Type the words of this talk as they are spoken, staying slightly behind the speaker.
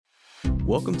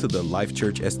Welcome to the Life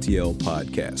Church STL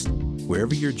podcast.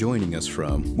 Wherever you're joining us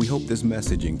from, we hope this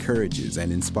message encourages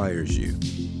and inspires you.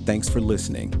 Thanks for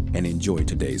listening and enjoy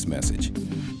today's message.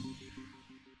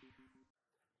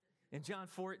 In John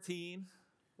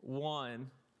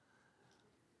 14:1,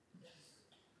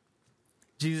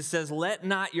 Jesus says, "Let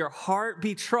not your heart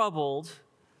be troubled.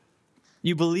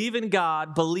 You believe in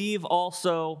God, believe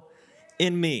also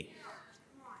in me."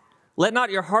 Let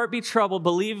not your heart be troubled.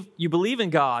 You believe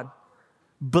in God,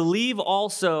 believe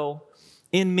also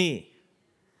in me.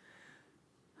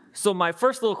 So my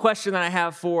first little question that I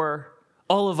have for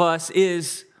all of us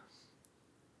is,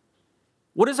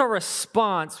 what is our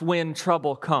response when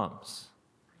trouble comes?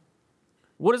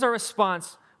 What is our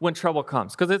response when trouble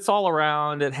comes? Because it's all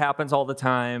around, it happens all the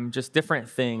time, just different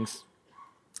things.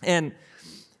 And,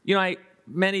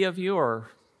 many of you,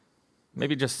 or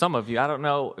maybe just some of you, I don't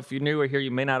know if you're newer here,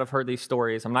 you may not have heard these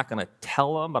stories. I'm not going to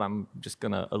tell them, but I'm just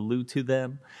going to allude to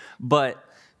them. But,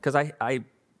 because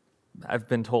I've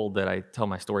been told that I tell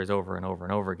my stories over and over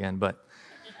and over again, but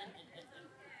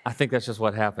I think that's just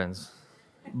what happens.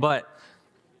 But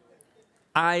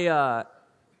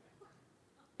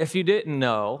if you didn't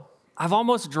know, I've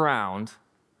almost drowned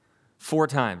 4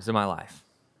 times in my life.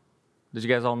 Did you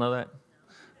guys all know that?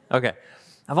 Okay.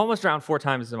 I've almost drowned 4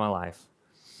 times in my life.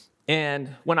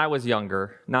 And when I was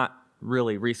younger, not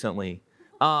really recently,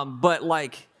 but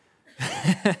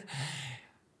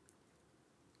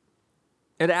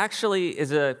it actually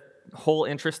is a whole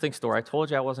interesting story. I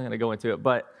told you I wasn't going to go into it,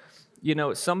 but,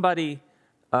 somebody,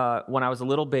 when I was a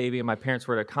little baby and my parents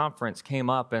were at a conference, came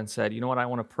up and said, "You know what, I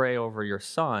want to pray over your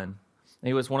son." And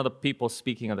he was one of the people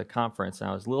speaking of the conference, and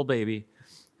I was a little baby,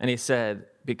 and he said,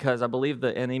 "Because I believe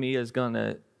the enemy is going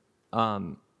to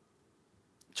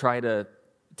try to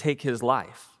take his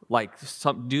life,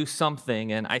 do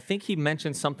something." And I think he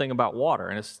mentioned something about water.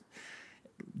 And a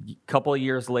couple of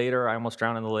years later, I almost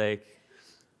drowned in the lake.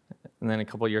 And then a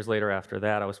couple of years later after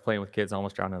that, I was playing with kids, I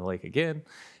almost drowned in the lake again.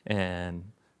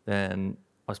 And then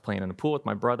I was playing in the pool with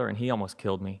my brother, and he almost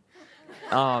killed me.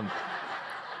 And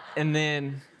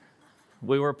then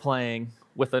we were playing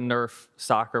with a Nerf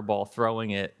soccer ball,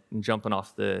 throwing it and jumping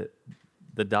off the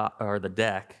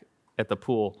deck at the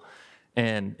pool.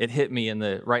 And it hit me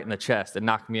right in the chest and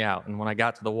knocked me out. And when I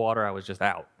got to the water, I was just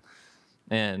out.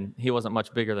 And he wasn't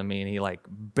much bigger than me, and he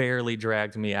barely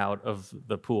dragged me out of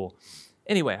the pool.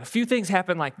 Anyway, a few things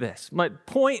happened like this. My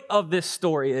point of this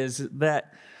story is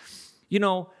that,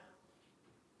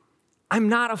 I'm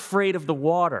not afraid of the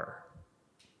water.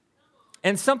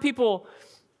 And some people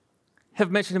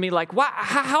have mentioned to me,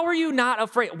 how are you not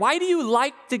afraid? Why do you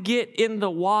like to get in the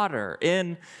water?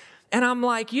 And I'm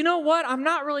like, you know what? I'm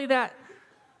not really that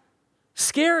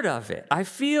scared of it. I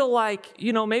feel like,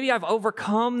 maybe I've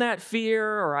overcome that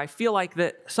fear, or I feel like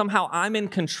that somehow I'm in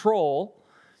control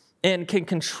and can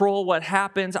control what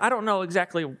happens. I don't know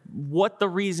exactly what the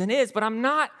reason is, but I'm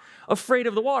not afraid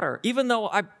of the water, even though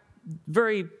I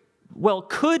very well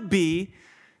could be,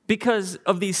 because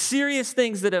of these serious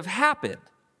things that have happened.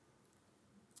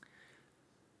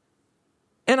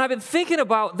 And I've been thinking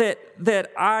about that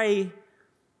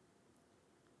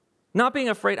not being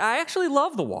afraid, I actually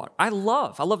love the water. I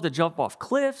love to jump off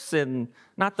cliffs, and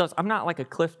I'm not like a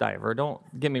cliff diver, don't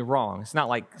get me wrong. It's not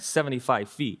like 75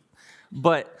 feet.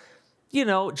 But,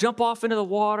 jump off into the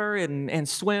water and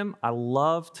swim. I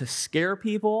love to scare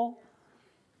people.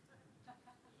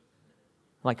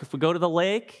 Like if we go to the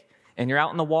lake and you're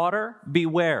out in the water,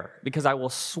 beware, because I will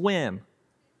swim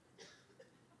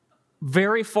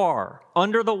very far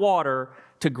under the water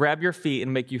to grab your feet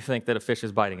and make you think that a fish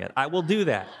is biting it. I will do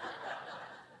that.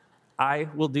 I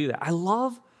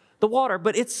love the water,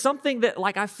 but it's something that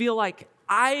I feel like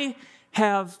I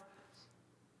have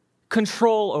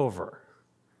control over.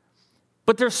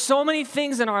 But there's so many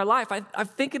things in our life, I'm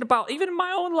thinking about, even in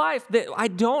my own life, that I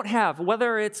don't have,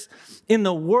 whether it's in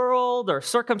the world or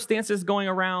circumstances going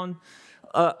around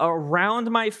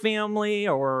my family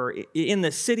or in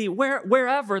the city,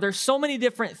 wherever. There's so many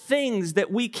different things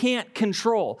that we can't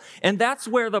control. And that's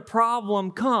where the problem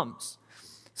comes.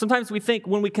 Sometimes we think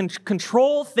when we can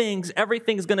control things,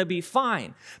 everything's going to be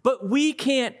fine. But we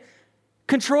can't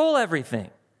control everything.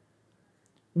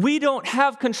 We don't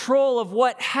have control of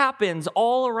what happens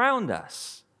all around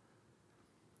us.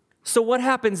 So what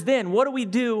happens then? What do we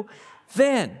do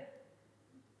then?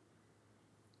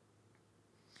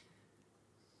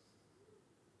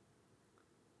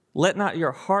 Let not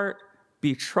your heart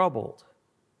be troubled.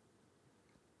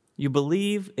 You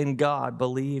believe in God,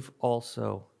 believe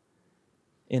also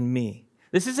in me.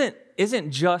 This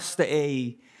isn't just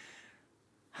a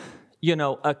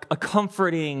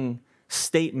comforting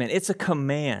statement. It's a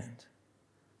command.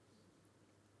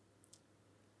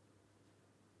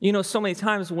 You know, so many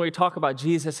times when we talk about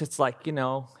Jesus, it's like, you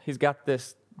know, he's got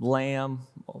this lamb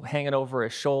hanging over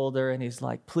his shoulder, and he's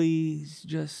like, please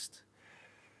just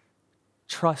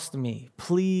trust me.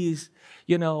 Please,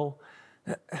 you know,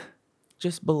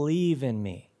 just believe in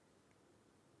me.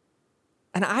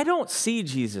 And I don't see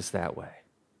Jesus that way.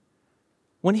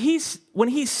 When he's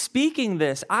speaking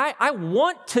this, I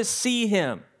want to see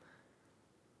him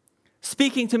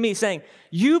speaking to me, saying,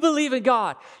 you believe in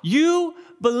God. You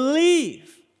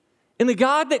believe in the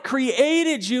God that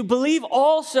created you. Believe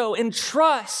also and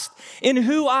trust in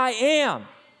who I am.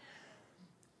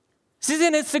 This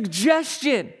isn't a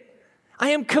suggestion. I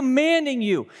am commanding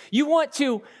you. You want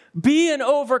to be an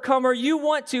overcomer. You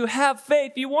want to have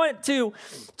faith. You want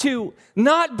to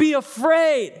not be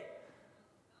afraid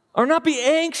or not be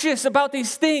anxious about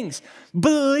these things.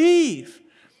 Believe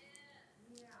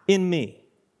in me.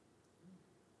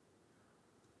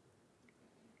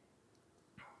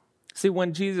 See,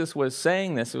 when Jesus was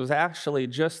saying this, it was actually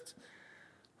just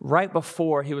right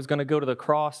before he was going to go to the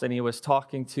cross, and he was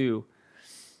talking to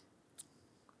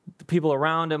the people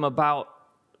around him about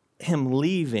him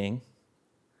leaving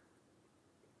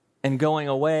and going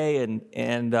away,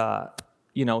 and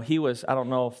you know, he was, I don't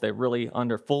know if they really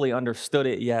fully understood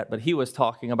it yet, but he was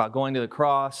talking about going to the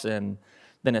cross and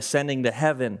then ascending to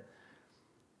heaven.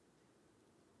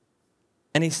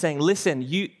 And he's saying, listen,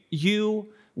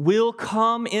 you will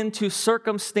come into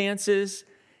circumstances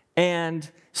and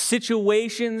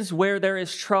situations where there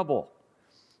is trouble.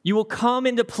 You will come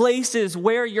into places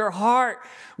where your heart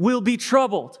will be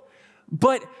troubled.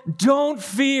 But don't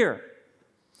fear.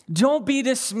 Don't be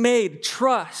dismayed.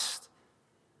 Trust.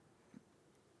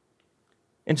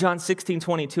 In John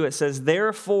 16:22, it says,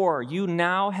 therefore you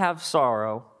now have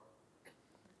sorrow,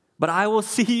 but I will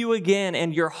see you again,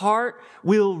 and your heart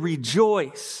will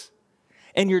rejoice.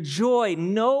 And your joy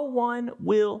no one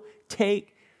will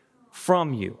take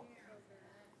from you.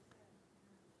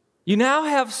 You now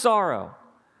have sorrow.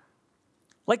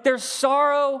 Like there's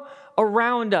sorrow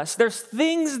around us. There's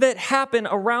things that happen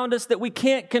around us that we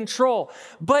can't control.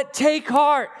 But take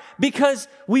heart, because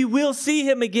we will see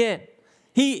him again.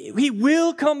 He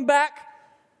will come back,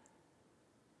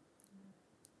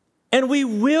 and we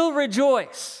will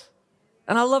rejoice.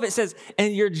 And I love it. It says,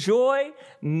 and your joy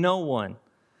no one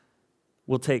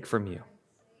will take from you.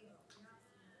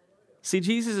 See,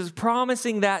 Jesus is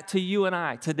promising that to you and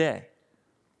I today.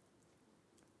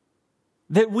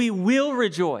 That we will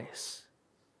rejoice.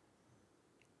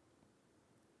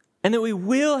 And that we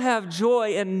will have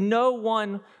joy, and no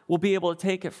one will be able to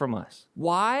take it from us.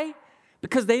 Why?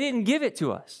 Because they didn't give it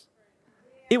to us.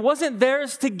 It wasn't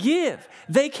theirs to give.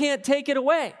 They can't take it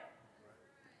away.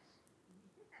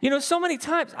 You know, so many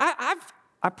times,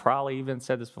 I probably even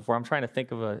said this before. I'm trying to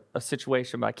think of a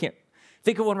situation, but I can't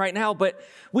think of one right now. But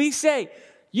we say,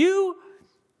 you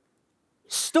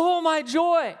stole my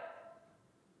joy.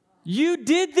 You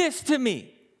did this to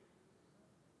me.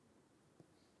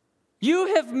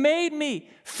 You have made me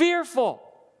fearful.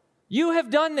 You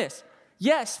have done this.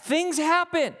 Yes, things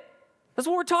happen. That's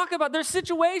what we're talking about. There's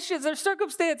situations, there's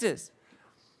circumstances.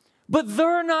 But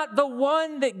they're not the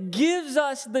one that gives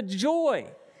us the joy.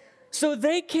 So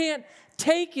they can't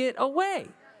take it away.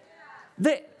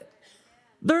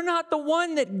 They're not the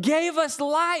one that gave us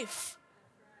life.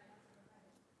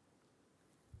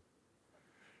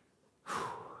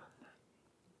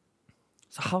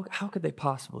 So how could they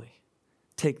possibly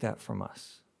take that from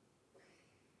us?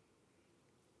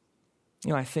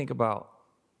 You know, I think about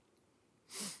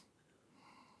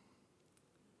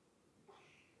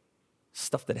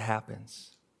stuff that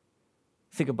happens.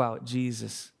 Think about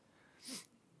Jesus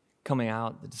coming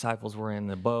out. The disciples were in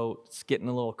the boat. It's getting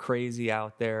a little crazy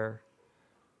out there.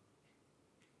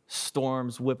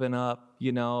 Storms whipping up.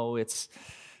 You know, it's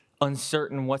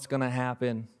uncertain what's going to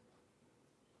happen.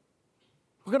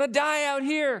 We're going to die out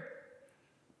here.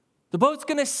 The boat's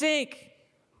going to sink.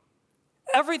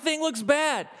 Everything looks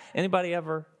bad. Anybody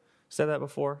ever said that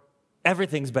before?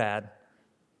 Everything's bad.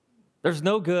 There's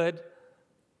no good.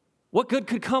 What good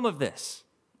could come of this?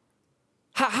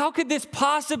 How could this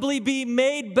possibly be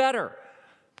made better?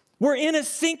 We're in a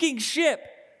sinking ship.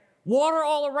 Water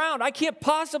all around. I can't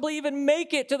possibly even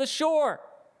make it to the shore.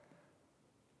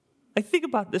 I think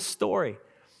about this story.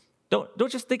 Don't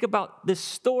just think about this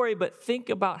story, but think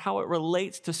about how it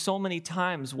relates to so many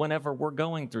times whenever we're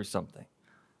going through something.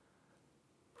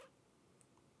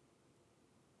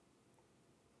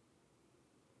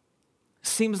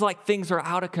 Seems like things are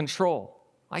out of control.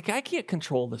 Like, I can't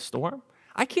control the storm.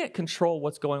 I can't control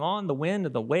what's going on, the wind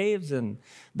and the waves and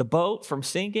the boat from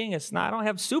sinking. I don't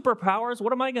have superpowers.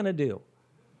 What am I going to do?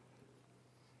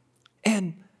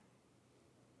 And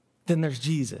then there's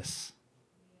Jesus.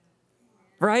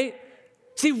 Right?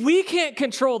 See, we can't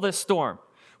control this storm.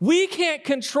 We can't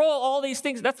control all these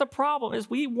things. That's the problem, is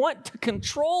we want to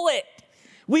control it.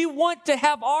 We want to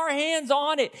have our hands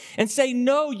on it and say,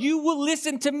 no, you will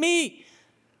listen to me.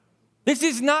 This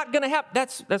is not going to happen.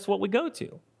 That's what we go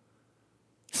to.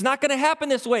 It's not going to happen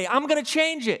this way. I'm going to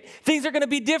change it. Things are going to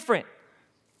be different.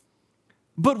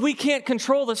 But we can't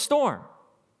control the storm.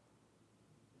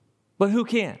 But who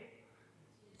can?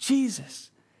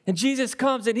 Jesus. And Jesus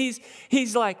comes and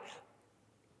he's like,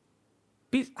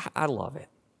 I love it.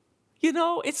 You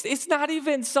know, it's not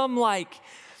even some like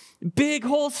big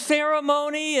whole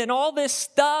ceremony and all this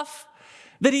stuff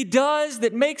that he does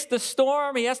that makes the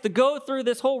storm. He has to go through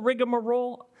this whole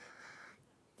rigmarole.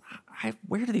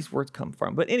 Where do these words come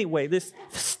from? But anyway, this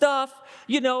stuff,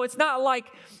 you know, it's not like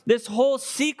this whole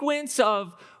sequence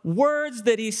of words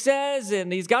that he says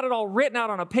and he's got it all written out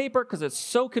on a paper because it's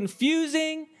so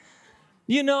confusing,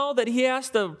 you know, that he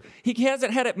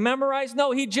hasn't had it memorized.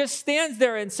 No, he just stands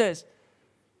there and says,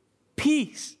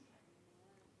 peace,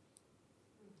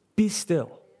 be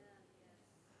still.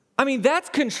 I mean, that's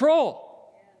control.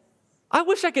 I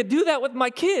wish I could do that with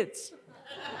my kids.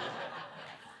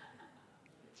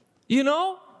 You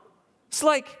know, it's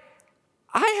like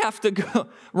I have to go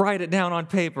write it down on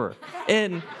paper.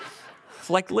 And it's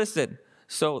like, listen,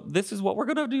 so this is what we're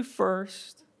going to do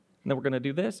first. And then we're going to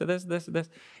do this and this and this and this.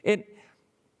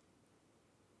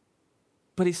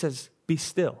 But he says, be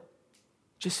still.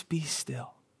 Just be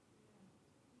still.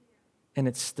 And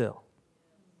it's still.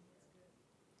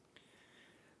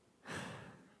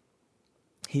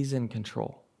 He's in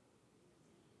control.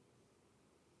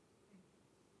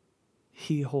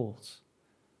 He holds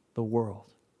the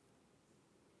world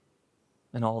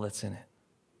and all that's in it.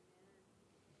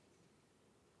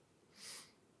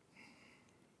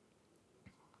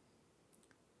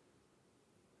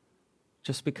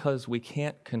 Just because we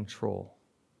can't control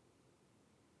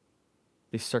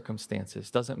these circumstances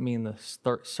doesn't mean the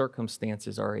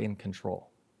circumstances are in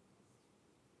control.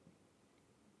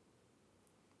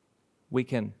 We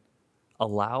can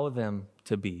allow them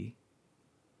to be,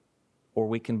 or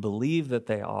we can believe that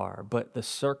they are, but the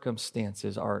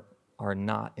circumstances are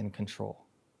not in control.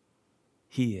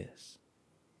 He is.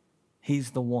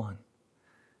 He's the one.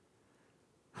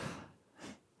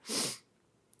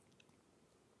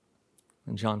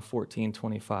 In John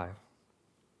 14:25.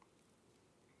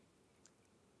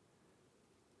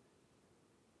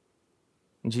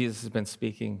 And Jesus has been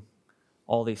speaking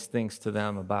all these things to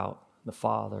them about the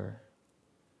Father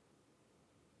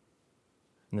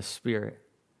and the Spirit.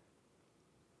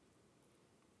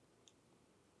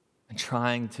 And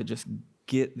trying to just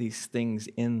get these things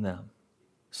in them.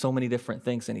 So many different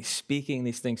things. And he's speaking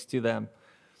these things to them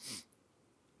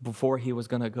before he was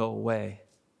going to go away.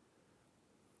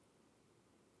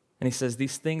 And he says,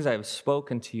 these things I have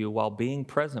spoken to you while being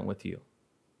present with you.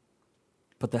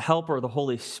 But the Helper, the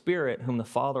Holy Spirit, whom the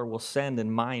Father will send in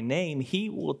my name, he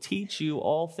will teach you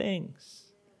all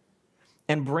things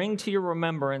and bring to your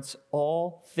remembrance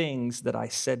all things that I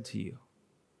said to you.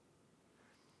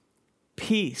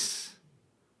 Peace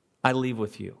I leave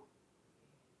with you.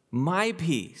 My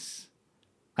peace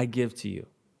I give to you.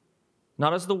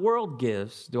 Not as the world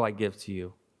gives do I give to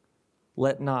you.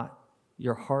 Let not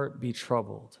your heart be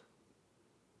troubled,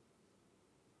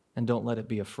 and don't let it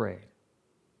be afraid.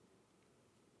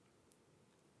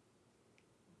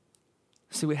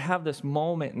 See, we have this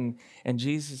moment, and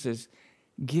Jesus is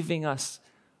giving us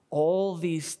all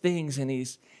these things, and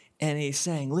he's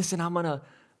saying, listen, I'm going to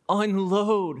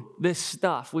unload this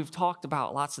stuff. We've talked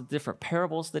about lots of different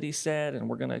parables that he said, and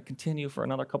we're going to continue for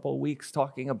another couple of weeks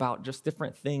talking about just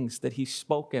different things that he's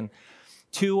spoken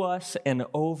to us and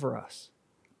over us.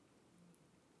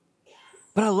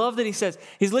 But I love that he says,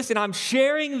 listen, I'm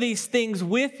sharing these things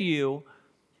with you,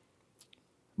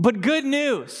 but good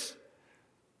news.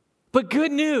 But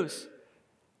good news.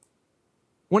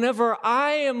 Whenever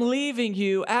I am leaving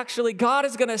you, actually, God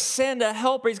is going to send a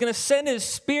helper. He's going to send his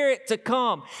Spirit to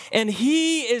come. And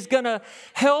he is going to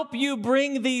help you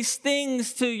bring these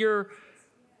things to your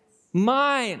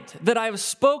mind that I've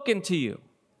spoken to you.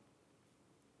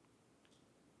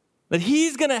 That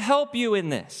he's going to help you in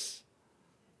this.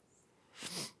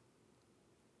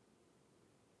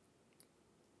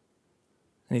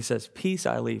 And he says, peace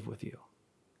I leave with you.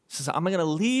 He says, I'm going to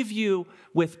leave you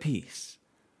with peace.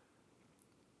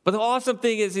 But the awesome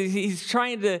thing is he's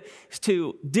trying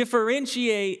to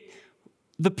differentiate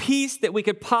the peace that we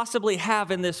could possibly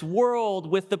have in this world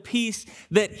with the peace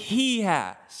that he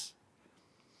has.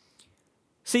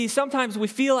 See, sometimes we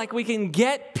feel like we can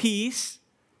get peace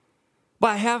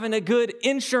by having a good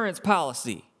insurance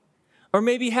policy, or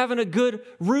maybe having a good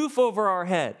roof over our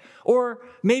head, or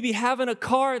maybe having a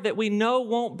car that we know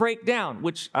won't break down,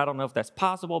 which I don't know if that's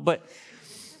possible, but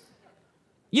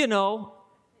you know,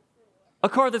 a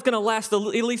car that's going to last at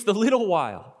least a little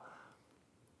while.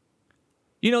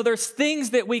 You know, there's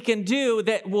things that we can do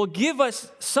that will give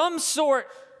us some sort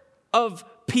of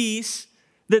peace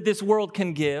that this world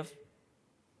can give.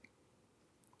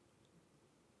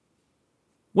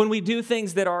 When we do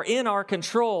things that are in our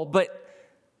control, but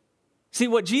see,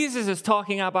 what Jesus is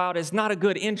talking about is not a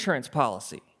good insurance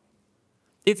policy.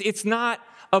 It's not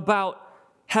about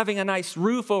having a nice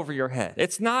roof over your head.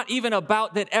 It's not even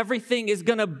about that everything is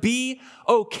going to be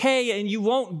okay and you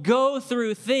won't go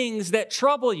through things that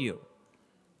trouble you.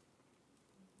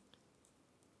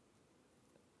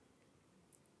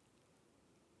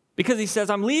 Because he says,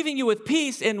 I'm leaving you with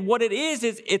peace, and what it is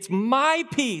it's my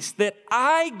peace that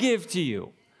I give to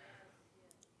you.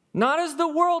 Not as the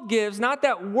world gives, not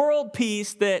that world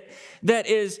peace that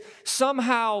is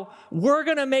somehow we're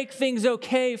going to make things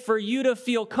okay for you to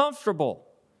feel comfortable.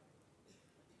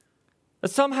 That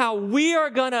somehow we are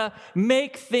going to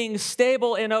make things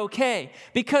stable and okay.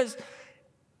 Because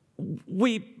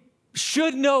we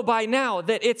should know by now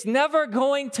that it's never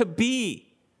going to be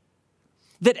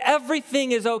that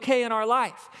everything is okay in our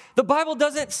life. The Bible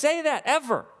doesn't say that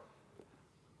ever.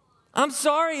 I'm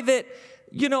sorry that,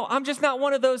 I'm just not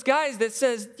one of those guys that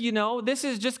says, this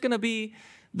is just going to be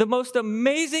the most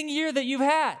amazing year that you've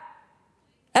had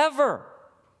ever.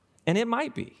 And it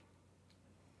might be.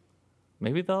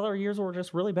 Maybe the other years were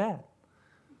just really bad.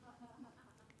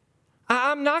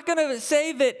 I'm not going to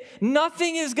say that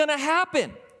nothing is going to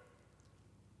happen.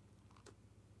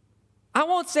 I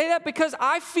won't say that because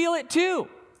I feel it too.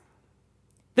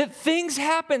 That things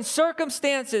happen,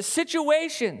 circumstances,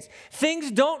 situations,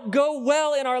 things don't go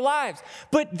well in our lives.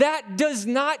 But that does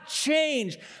not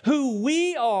change who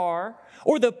we are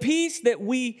or the peace that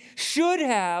we should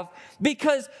have,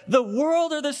 because the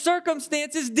world or the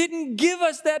circumstances didn't give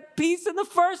us that peace in the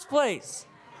first place.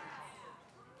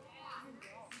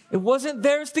 It wasn't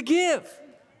theirs to give.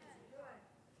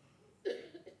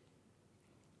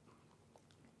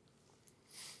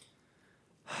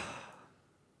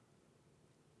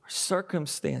 Our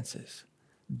circumstances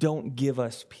don't give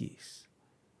us peace.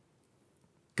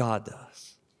 God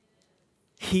does.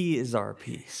 He is our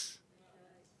peace.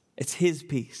 It's His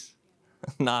peace,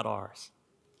 not ours.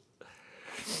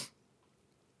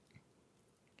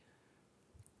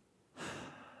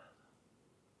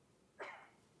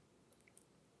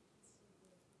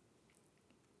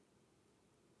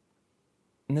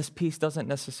 And this peace doesn't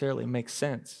necessarily make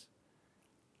sense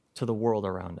to the world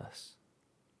around us.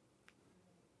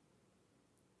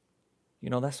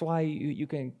 That's why you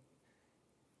can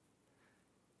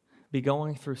be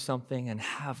going through something and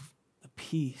have the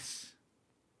peace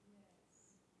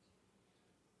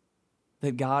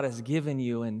that God has given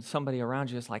you, and somebody around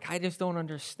you is like, I just don't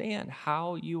understand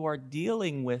how you are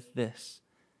dealing with this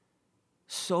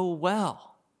so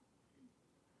well.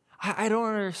 I don't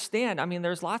understand.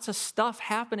 There's lots of stuff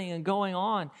happening and going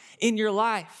on in your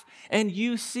life, and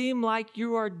you seem like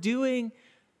you are doing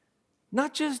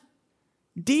not just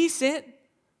decent,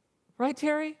 right,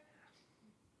 Terry?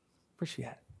 Where's she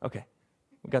at? Okay,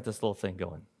 we got this little thing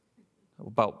going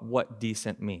about what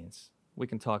decent means. We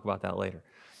can talk about that later.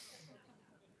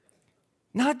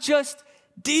 Not just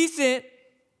decent,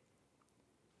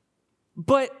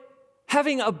 but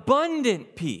having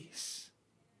abundant peace.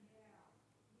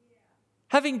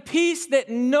 Having peace that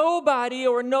nobody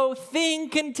or no thing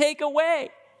can take away.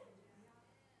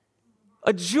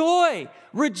 A joy,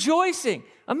 rejoicing.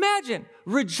 Imagine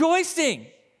rejoicing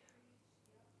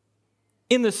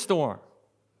in the storm,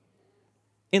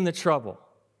 in the trouble.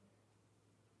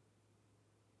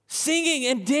 Singing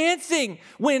and dancing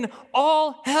when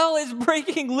all hell is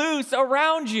breaking loose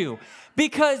around you,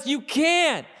 because you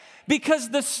can, because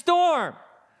the storm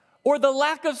or the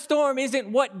lack of storm isn't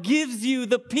what gives you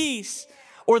the peace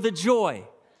or the joy.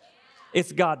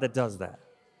 It's God that does that.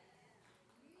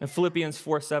 In Philippians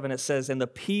 4:7 it says, "And the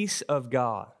peace of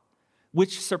God,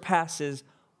 which surpasses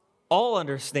all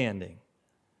understanding,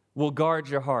 will guard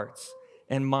your hearts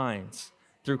and minds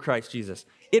through Christ Jesus."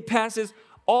 It passes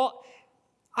all.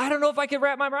 I don't know if I can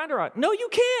wrap my mind around it. No, you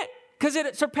can't, because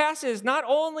it surpasses not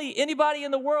only anybody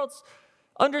in the world's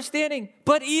understanding,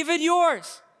 but even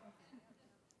yours.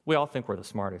 We all think we're the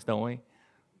smartest, don't we?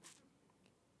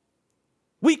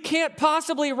 We can't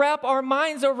possibly wrap our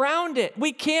minds around it.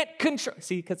 We can't control.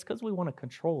 See, because we want to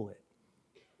control it.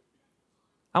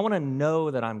 I want to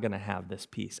know that I'm going to have this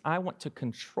peace. I want to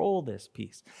control this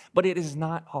peace, but it is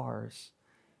not ours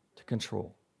to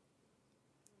control.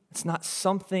 It's not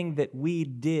something that we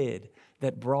did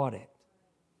that brought it.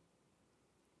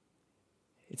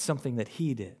 It's something that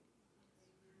he did.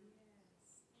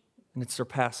 And it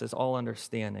surpasses all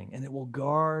understanding. And it will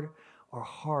guard our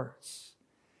hearts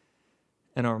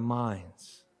and our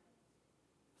minds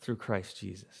through Christ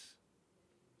Jesus.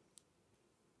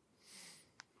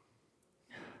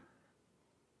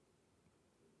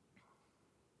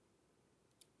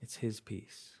 It's his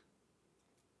peace.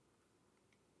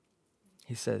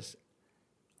 He says,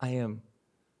 I am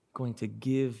going to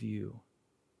give you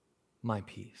my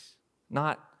peace.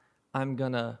 Not, I'm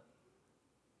going to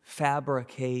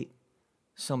fabricate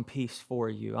some peace for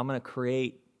you. I'm going to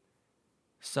create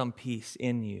some peace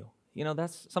in you. You know,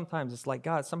 that's sometimes it's like,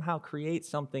 God, somehow create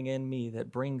something in me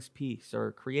that brings peace,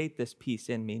 or create this peace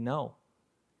in me. No,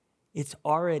 it's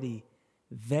already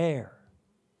there.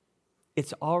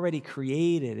 It's already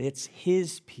created. It's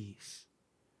his peace.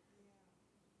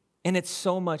 And it's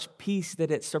so much peace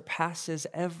that it surpasses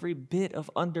every bit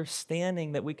of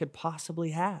understanding that we could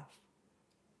possibly have.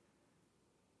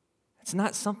 It's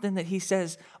not something that he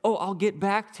says, oh, I'll get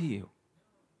back to you.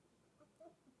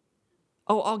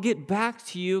 Oh, I'll get back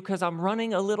to you because I'm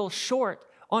running a little short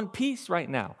on peace right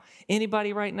now.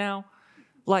 Anybody right now?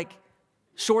 Like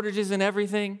shortages in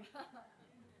everything?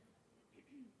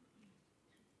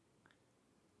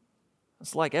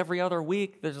 It's like every other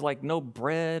week, there's like no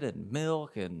bread and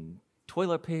milk and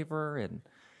toilet paper. And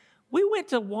we went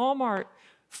to Walmart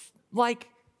like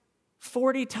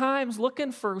 40 times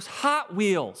looking for Hot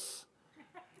Wheels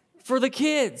for the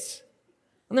kids.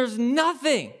 And there's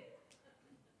nothing.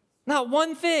 Not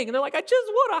one thing. And they're like, I just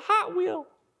want a Hot Wheel.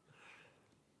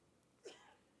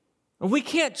 And we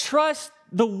can't trust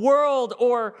the world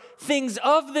or things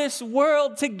of this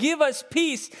world to give us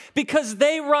peace because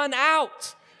they run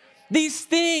out. These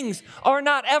things are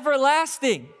not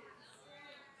everlasting.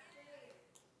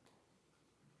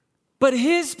 But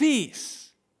his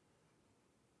peace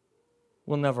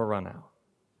will never run out.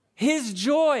 His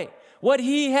joy, what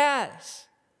he has,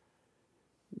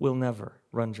 will never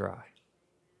run dry.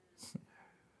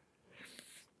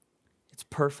 It's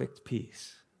perfect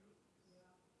peace.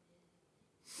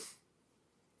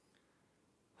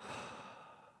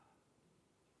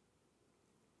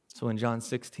 So in John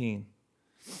 16:33,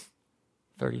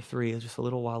 just a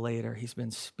little while later, he's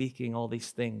been speaking all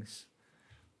these things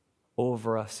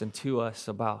over us and to us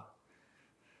about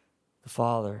the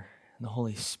Father and the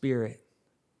Holy Spirit,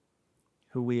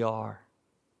 who we are,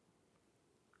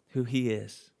 who he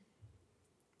is.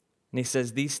 And he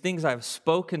says, these things I've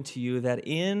spoken to you, that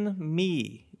in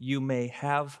me you may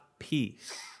have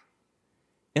peace.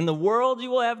 In the world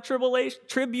you will have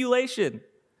tribulation,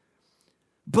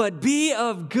 but be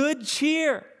of good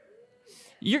cheer.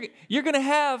 You're going to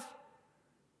have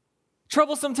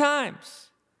troublesome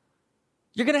times.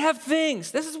 You're going to have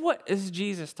things. This is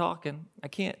Jesus talking. I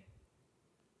can't,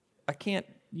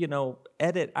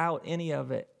 edit out any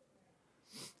of it.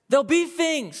 There'll be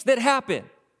things that happen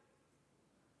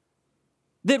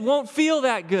that won't feel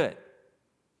that good.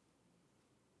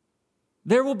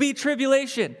 There will be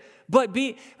tribulation,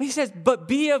 he says, but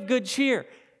be of good cheer.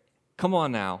 Come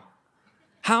on now.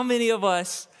 How many of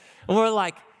us were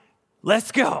like,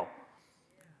 let's go.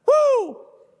 Woo!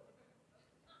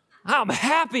 I'm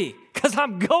happy because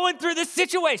I'm going through this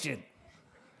situation.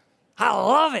 I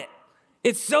love it.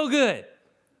 It's so good.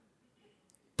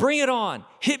 Bring it on.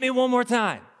 Hit me one more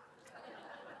time.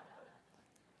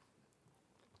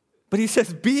 But he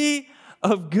says, be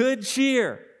of good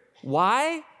cheer.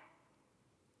 Why?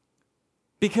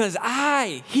 Because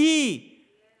he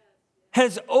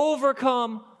has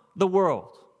overcome the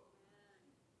world.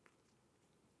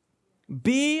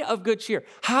 Be of good cheer.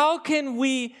 How can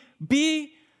we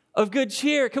be of good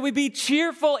cheer? Can we be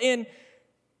cheerful in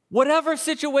whatever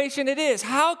situation it is?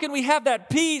 How can we have that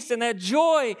peace and that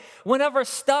joy whenever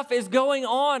stuff is going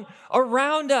on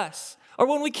around us, or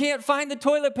when we can't find the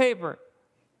toilet paper?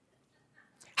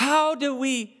 How do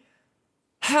we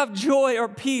have joy or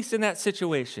peace in that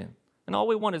situation? And all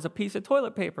we want is a piece of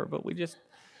toilet paper, but we just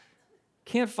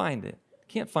can't find it.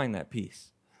 Can't find that peace.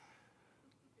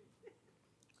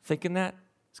 Thinking that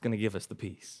is going to give us the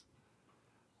peace.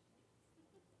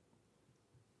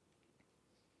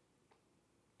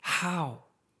 How?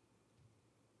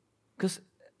 Because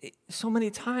so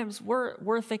many times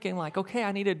we're thinking like, okay,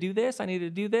 I need to do this,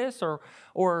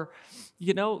 or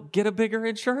get a bigger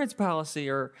insurance policy,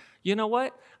 or you know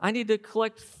what? I need to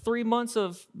collect 3 months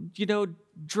of,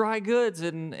 dry goods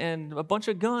and a bunch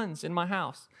of guns in my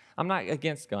house. I'm not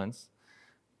against guns.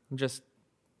 I'm just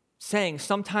saying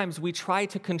sometimes we try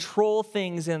to control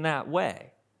things in that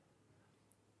way.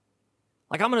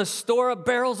 Like, I'm going to store up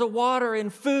barrels of water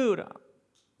and food.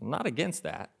 I'm not against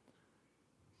that.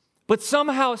 But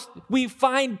somehow we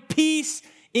find peace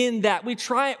in that. We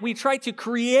try to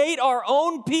create our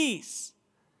own peace.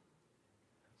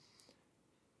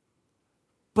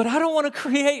 But I don't want to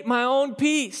create my own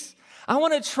peace. I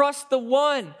want to trust the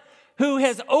one who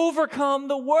has overcome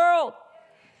the world.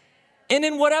 And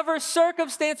in whatever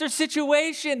circumstance or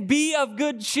situation, be of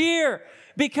good cheer,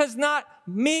 because not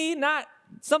me, not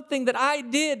something that I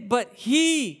did, but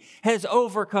he has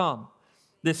overcome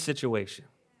this situation.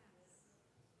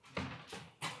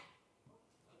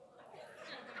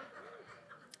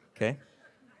 Okay?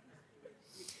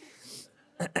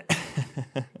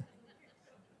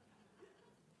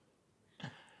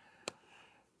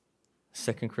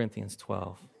 2 Corinthians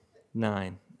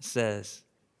 12:9 says,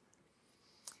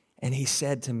 and he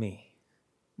said to me,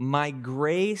 my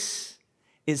grace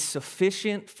is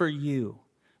sufficient for you,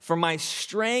 for my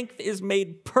strength is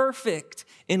made perfect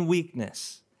in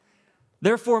weakness.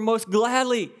 Therefore, most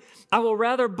gladly, I will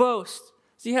rather boast.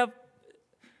 So you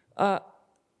have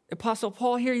Apostle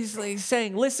Paul here, he's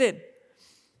saying, listen,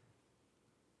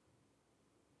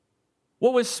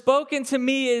 what was spoken to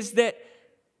me is that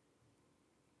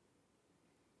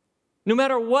no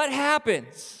matter what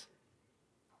happens,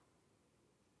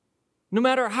 no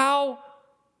matter how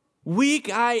weak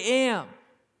I am,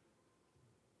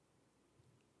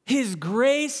 his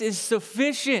grace is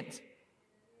sufficient.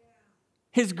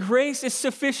 His grace is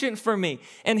sufficient for me,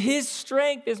 and his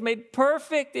strength is made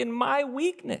perfect in my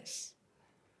weakness.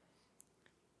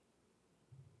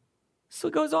 So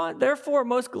it goes on, therefore,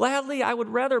 most gladly, I would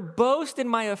rather boast in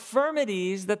my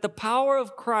infirmities that the power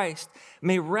of Christ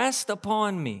may rest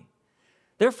upon me.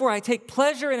 Therefore, I take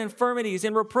pleasure in infirmities,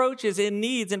 in reproaches, in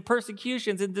needs, in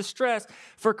persecutions, in distress,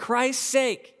 for Christ's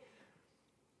sake.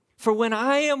 For when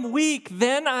I am weak,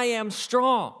 then I am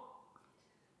strong.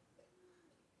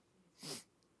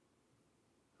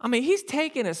 I mean, he's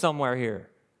taking it somewhere here.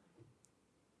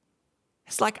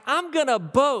 It's like, I'm going to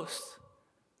boast.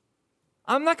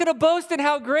 I'm not going to boast in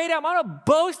how great I am. I'm going to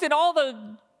boast in all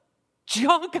the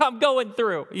junk I'm going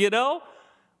through, you know?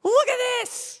 Look at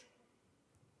this.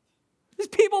 These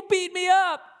people beat me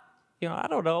up. You know, I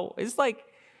don't know. It's like,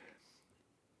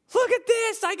 look at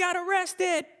this. I got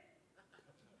arrested.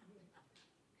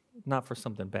 Not for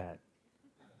something bad.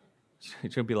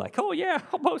 She'll be like, oh yeah,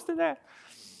 I'll boast in that.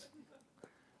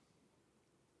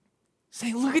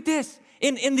 Saying, look at this.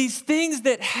 In these things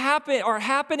that are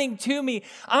happening to me,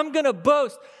 I'm going to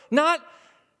boast. Not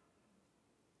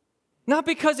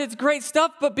because it's great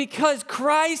stuff, but because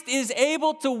Christ is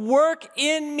able to work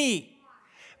in me.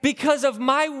 Because of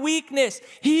my weakness,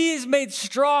 he is made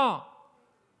strong.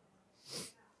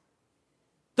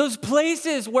 Those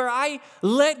places where I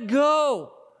let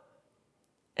go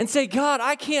and say, God,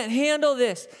 I can't handle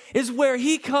this, is where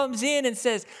he comes in and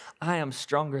says, I am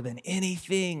stronger than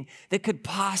anything that could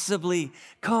possibly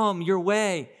come your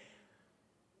way.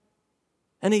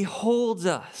 And he holds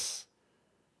us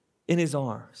in his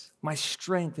arms. My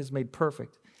strength is made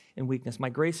perfect in weakness. My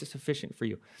grace is sufficient for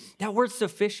you. That word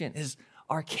sufficient is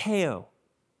archeo.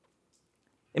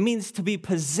 It means to be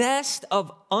possessed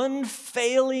of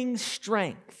unfailing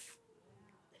strength.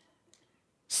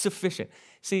 Sufficient.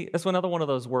 See, that's another one of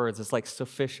those words. It's like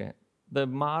sufficient. The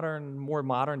more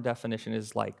modern definition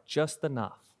is like just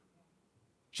enough.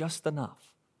 Just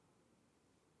enough.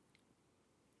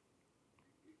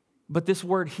 But this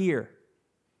word here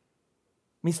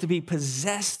means to be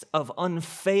possessed of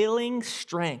unfailing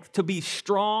strength, to be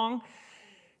strong,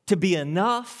 to be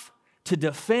enough, to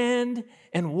defend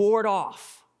and ward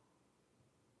off.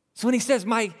 So when he says,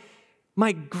 my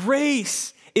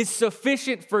grace is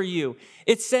sufficient for you,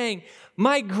 it's saying,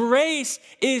 my grace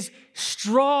is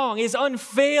strong, is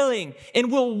unfailing,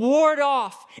 and will ward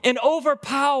off and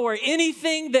overpower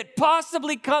anything that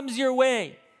possibly comes your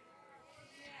way.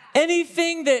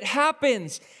 Anything that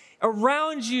happens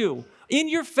around you, in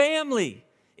your family,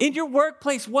 in your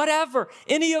workplace, whatever,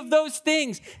 any of those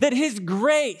things, that his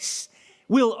grace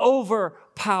will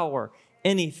overpower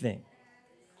anything.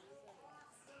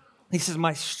 He says,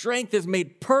 my strength is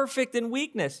made perfect in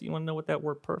weakness. You want to know what that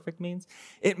word perfect means?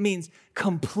 It means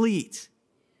complete,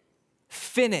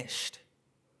 finished,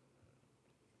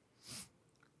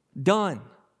 done,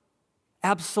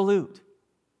 absolute.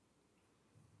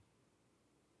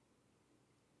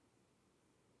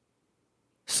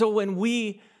 So when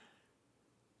we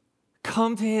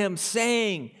come to him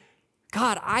saying,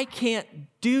 God, I can't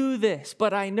do this,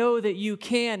 but I know that you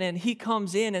can, and he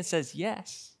comes in and says,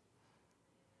 yes.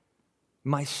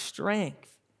 My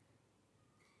strength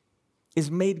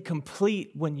is made complete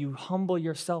when you humble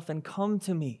yourself and come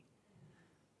to me.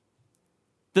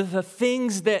 the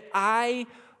things that I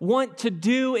want to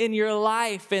do in your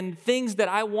life and things that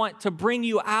I want to bring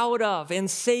you out of and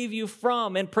save you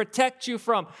from and protect you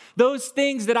from, those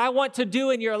things that I want to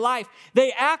do in your life,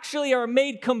 they actually are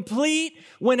made complete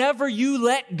whenever you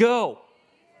let go.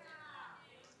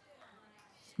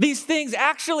 These things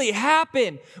actually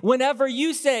happen whenever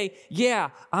you say, yeah,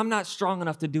 I'm not strong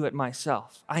enough to do it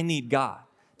myself. I need God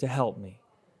to help me.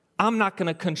 I'm not going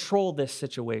to control this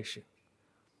situation.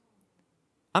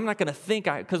 I'm not going to think,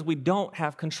 because we don't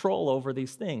have control over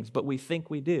these things, but we think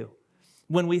we do.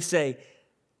 When we say,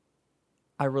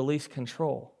 I release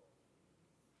control,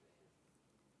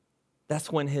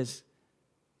 that's when His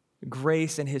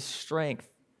grace and His strength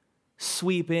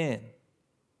sweep in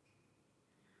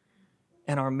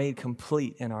and are made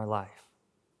complete in our life.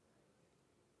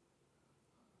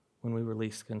 When we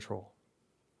release control.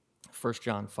 1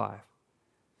 John 5.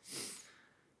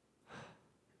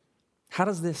 How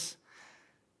does this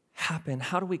happen?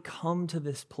 How do we come to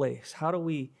this place? How do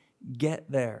we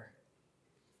get there?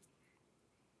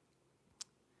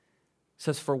 It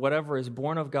says, for whatever is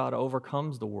born of God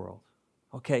overcomes the world.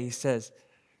 Okay, he says,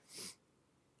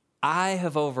 I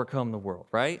have overcome the world,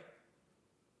 right?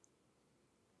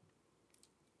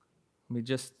 You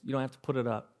don't have to put it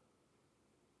up.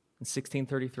 In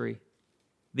 16:33,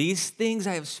 these things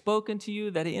I have spoken to you,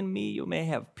 that in me you may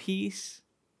have peace.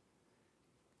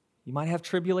 You might have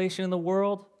tribulation in the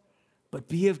world, but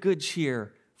be of good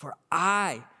cheer,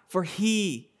 for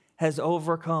He has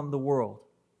overcome the world.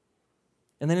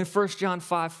 And then in 1 John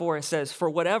 5:4, it says, for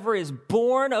whatever is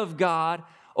born of God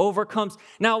overcomes.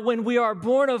 Now, when we are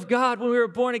born of God, when we were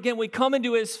born again, we come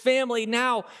into His family.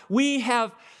 Now we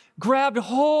have grabbed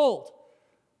hold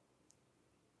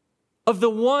of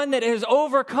the one that has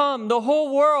overcome the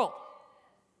whole world.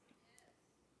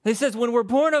 He says, when we're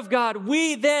born of God,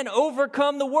 we then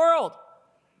overcome the world.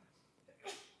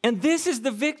 And this is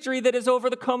the victory that has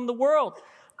overcome the world,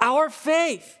 our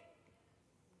faith.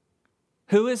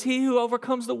 Who is he who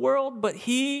overcomes the world? But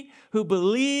he who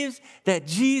believes that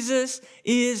Jesus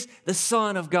is the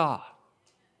Son of God.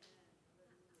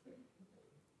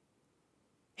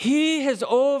 He has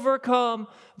overcome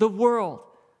the world.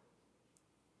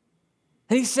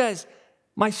 And he says,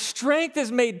 my strength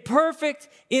is made perfect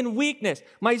in weakness.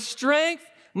 My strength,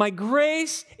 my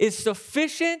grace is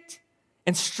sufficient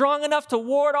and strong enough to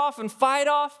ward off and fight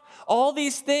off all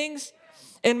these things.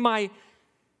 And my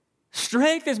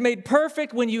strength is made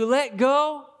perfect when you let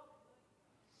go.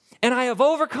 And I have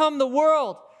overcome the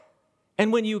world.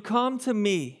 And when you come to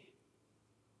me,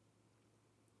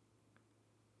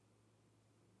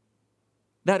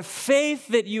 that faith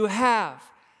that you have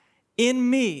in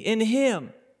me, in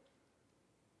Him,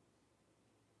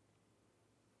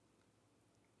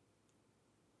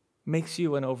 makes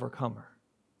you an overcomer.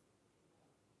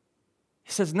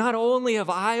 He says, not only have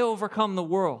I overcome the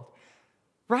world,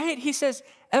 right? He says,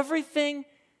 everything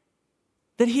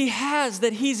that He has,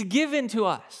 that He's given to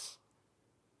us,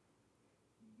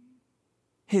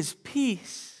 His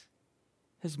peace,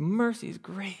 His mercy, His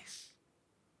grace,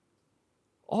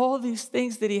 all these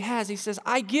things that He has, He says,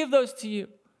 I give those to you.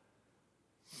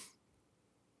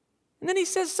 And then He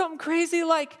says something crazy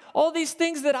like, all these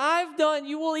things that I've done,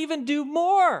 you will even do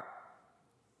more.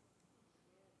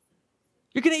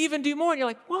 You're going to even do more. And you're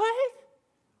like, what?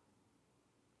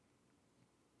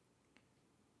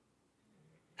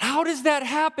 How does that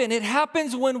happen? It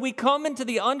happens when we come into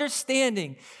the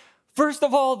understanding, first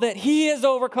of all, that He has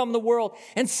overcome the world.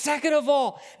 And second of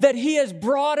all, that He has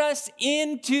brought us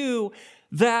into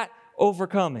that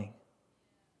overcoming.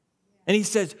 And He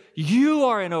says, you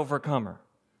are an overcomer.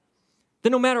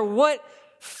 That no matter what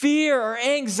fear or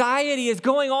anxiety is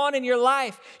going on in your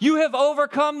life, you have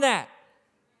overcome that.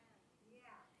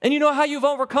 And you know how you've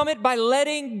overcome it? By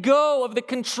letting go of the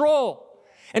control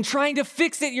and trying to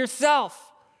fix it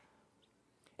yourself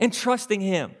and trusting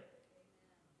Him.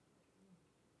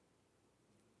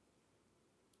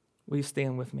 Will you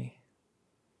stand with me?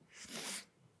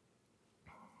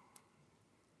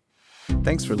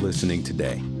 Thanks for listening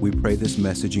today. We pray this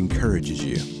message encourages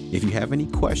you. If you have any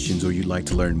questions or you'd like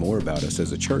to learn more about us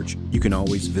as a church, you can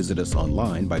always visit us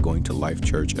online by going to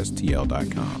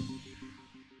lifechurchstl.com.